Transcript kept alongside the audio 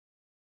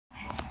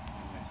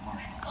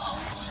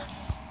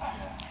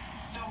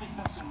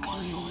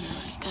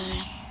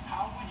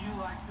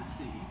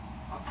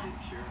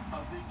picture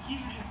of the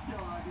cutest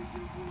dog in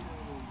the world.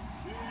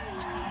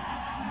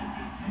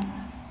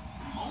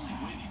 Only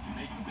Wendy's can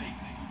make the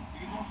bacon egg.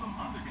 Because while some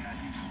other guy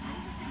uses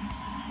frozen beef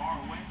far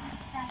away,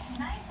 that's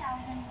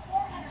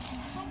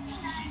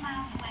 9,429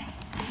 miles away.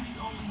 Wendy's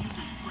only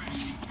uses fresh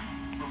beef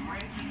from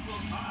ranches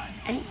close by.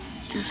 Ain't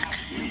just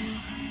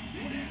kidding.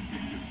 Then add 6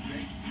 strips of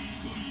bacon,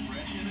 cook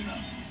fresh in and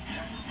up.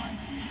 Never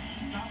like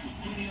topped with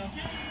plenty of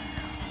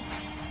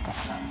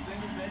not a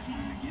single veggie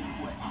to give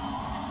away.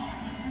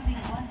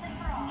 Moving once and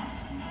for all.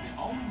 Then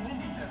only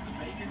Wendy's has the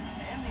bacon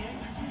and the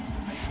egg to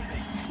make the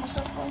bacon. What's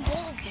up on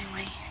ball again,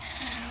 like?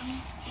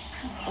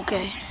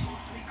 Okay.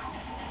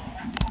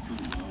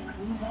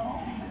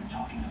 They're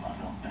talking about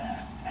the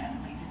best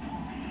animated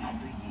movie of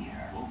the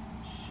year.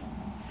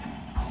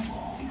 Kubo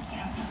is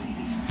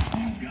captivating.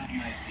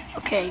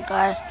 Okay,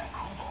 guys.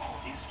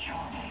 Kubo is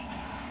charming.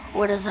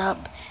 What is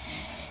up?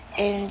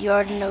 And you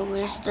already know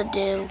where's the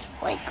deal.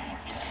 Like,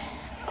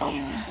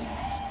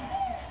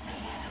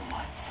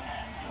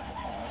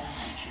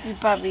 you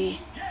probably,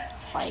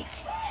 like,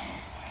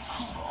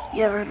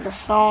 you ever heard the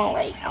song?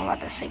 Like, I'm about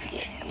to sing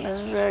it, and it's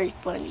very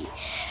funny.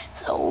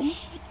 So,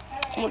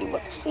 I'm really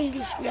about to sing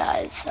this,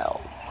 guys.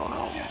 So,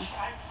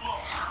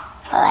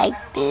 like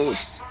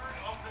this.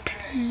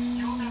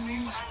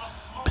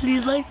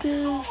 Please like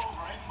this.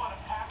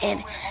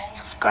 And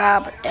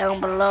subscribe down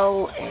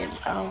below. And,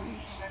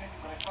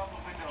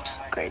 it's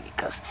crazy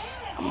because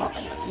I'm up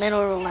in the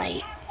middle of the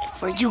night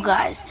for you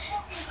guys.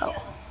 So,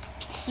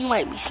 you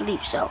might be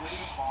asleep, so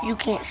you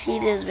can't see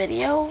this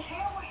video.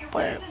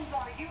 But,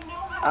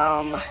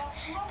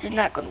 there's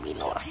not going to be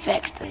no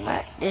effects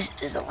tonight. This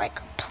is like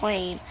a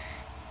plain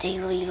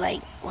daily,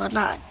 like, well,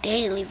 not a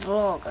daily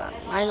vlog, a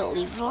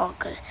nightly vlog,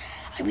 because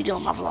I be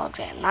doing my vlogs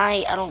at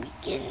night. I don't be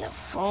getting the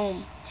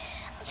phone,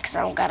 because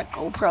I don't got a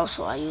GoPro,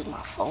 so I use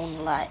my phone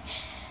a lot.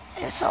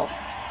 And so,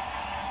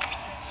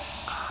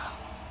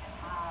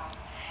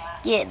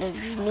 yeah, and if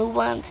you're new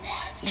ones,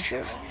 and if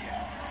your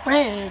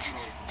friends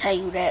tell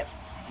you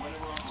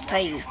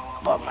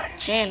about my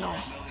channel,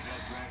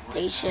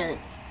 they should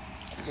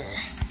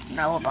just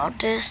know about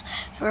this.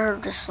 You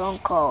heard this song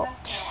called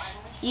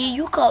Yeah,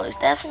 You Call It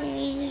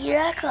Stephanie,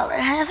 yeah, I call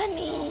her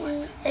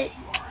Stephanie. Hey.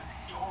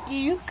 Yeah,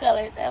 you call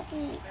it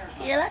Stephanie,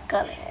 yeah, I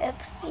call her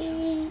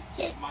Stephanie.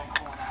 Yeah.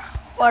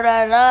 What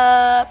I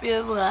love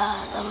you,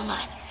 guys. I'm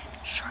like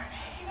short.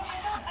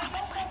 I'm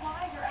like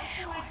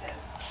shorts,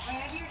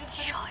 guys.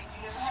 Shorts.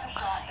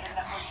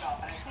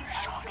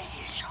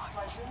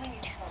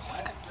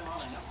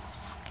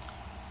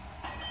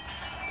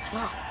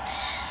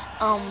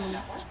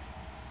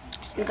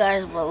 You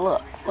guys, but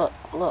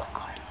look.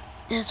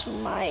 This is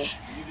my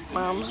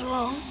mom's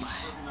room.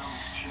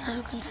 As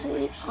you can see,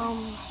 Which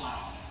was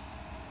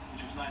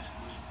nice, it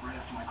was right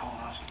after my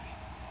colonoscopy.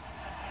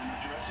 And the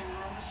dressing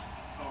rooms?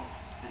 Oh,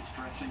 it's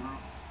dressing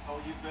rooms? Oh,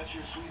 you bet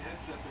your sweet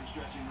headset there's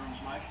dressing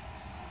rooms, Mike.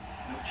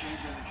 No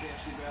changing in the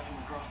KFC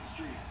bathroom across the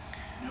street.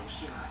 No,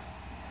 sir.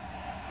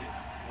 It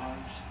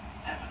was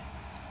heaven.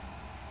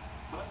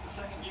 But the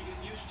second you get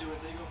used to it,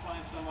 they go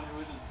find someone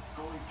who isn't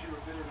going through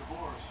a bitter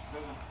divorce,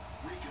 doesn't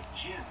reek of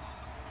gin.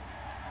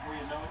 Before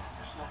you know it,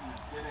 there's nothing a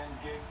dead-end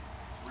gig,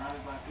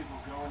 surrounded by people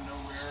going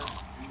nowhere.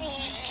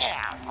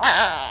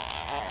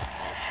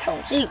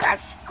 So see you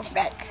guys. I'm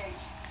back.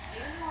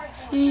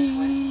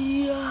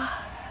 See ya.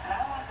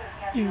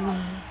 You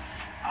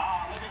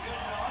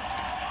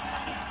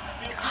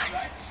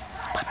guys.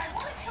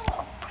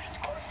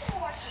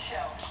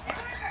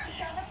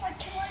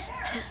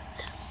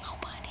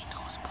 Nobody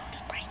knows about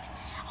this break.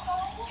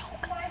 Only you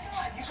guys.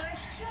 You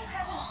see it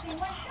all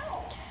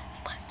tomorrow.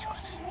 But you're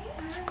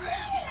gonna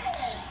subscribe.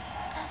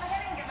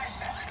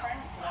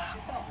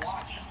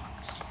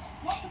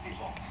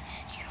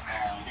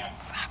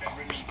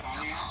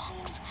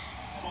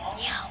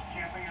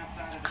 Camping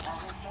outside of the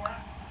department store?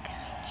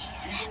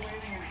 Are you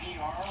waiting in the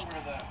ER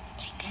where the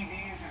TV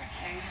is in a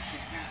cage?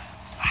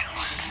 I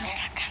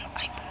got a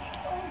pipe.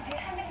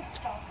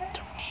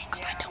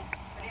 Because I don't.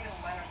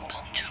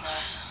 But you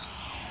guys.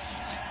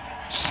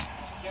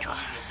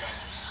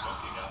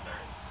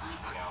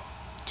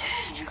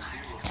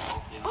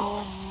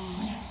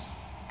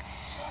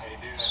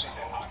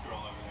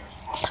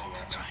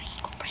 The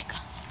triangle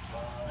breaker.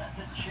 That's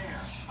a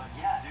chair. But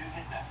yeah, dude,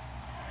 hit that.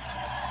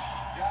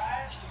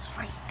 Guys,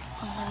 Right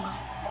on my mom.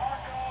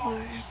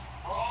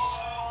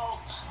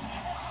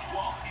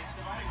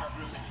 dividing our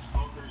group into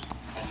smokers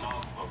and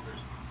non-smokers,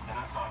 and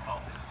that's not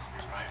healthy,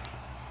 right?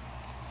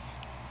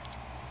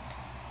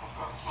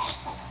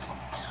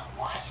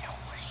 Why don't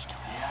we do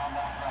Yeah, I'm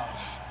not proud.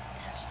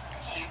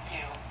 you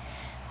too?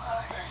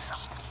 Well, there's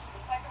something.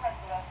 Just like the rest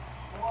of us.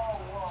 Whoa.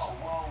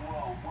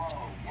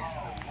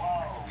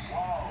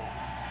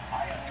 I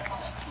am not a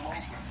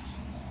smoker.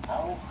 I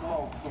will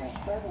smoke in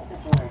certain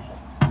situations.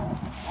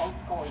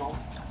 Post-coital,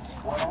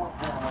 one-hour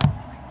pyramids,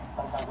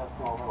 sometimes those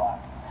two overlap.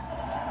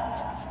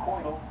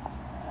 Coital,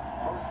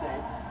 most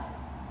days.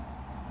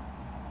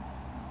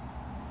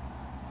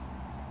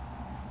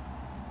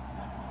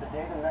 The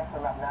day the necks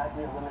are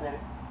mathematically eliminated,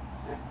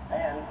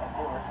 and, of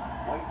course,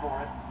 wait for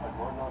it, but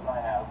Lord knows I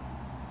have,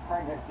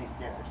 pregnancy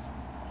scares.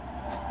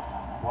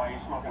 Why are you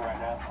smoking right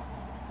now?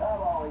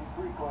 I'm always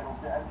pre-coital,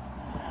 Ted.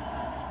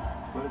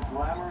 But as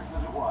glamorous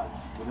as it was,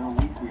 within a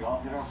week we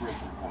all hit our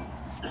breaking point.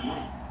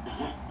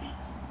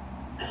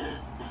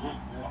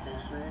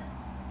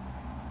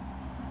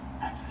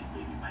 Actually,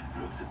 baby, my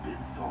throat's a bit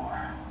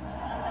sore.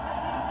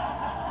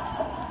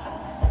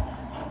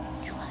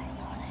 You guys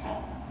know that.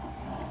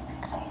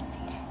 I gotta see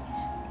that.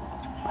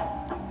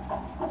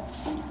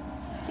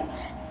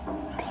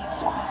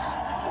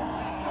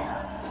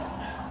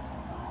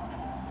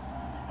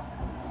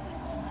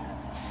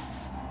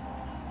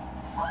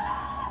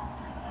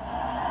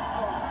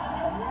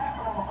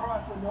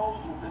 The nose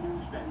with the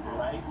newspaper,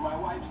 right? My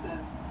wife says,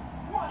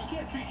 come on, you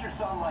can't treat your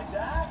son like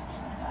that.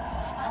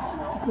 I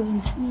don't know. You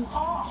guys see?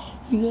 Oh,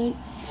 You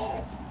guys?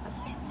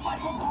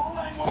 Michael, call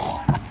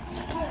 911.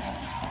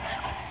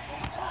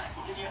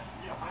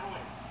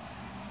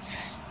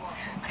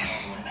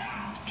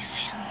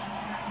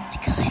 You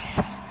can see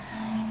this.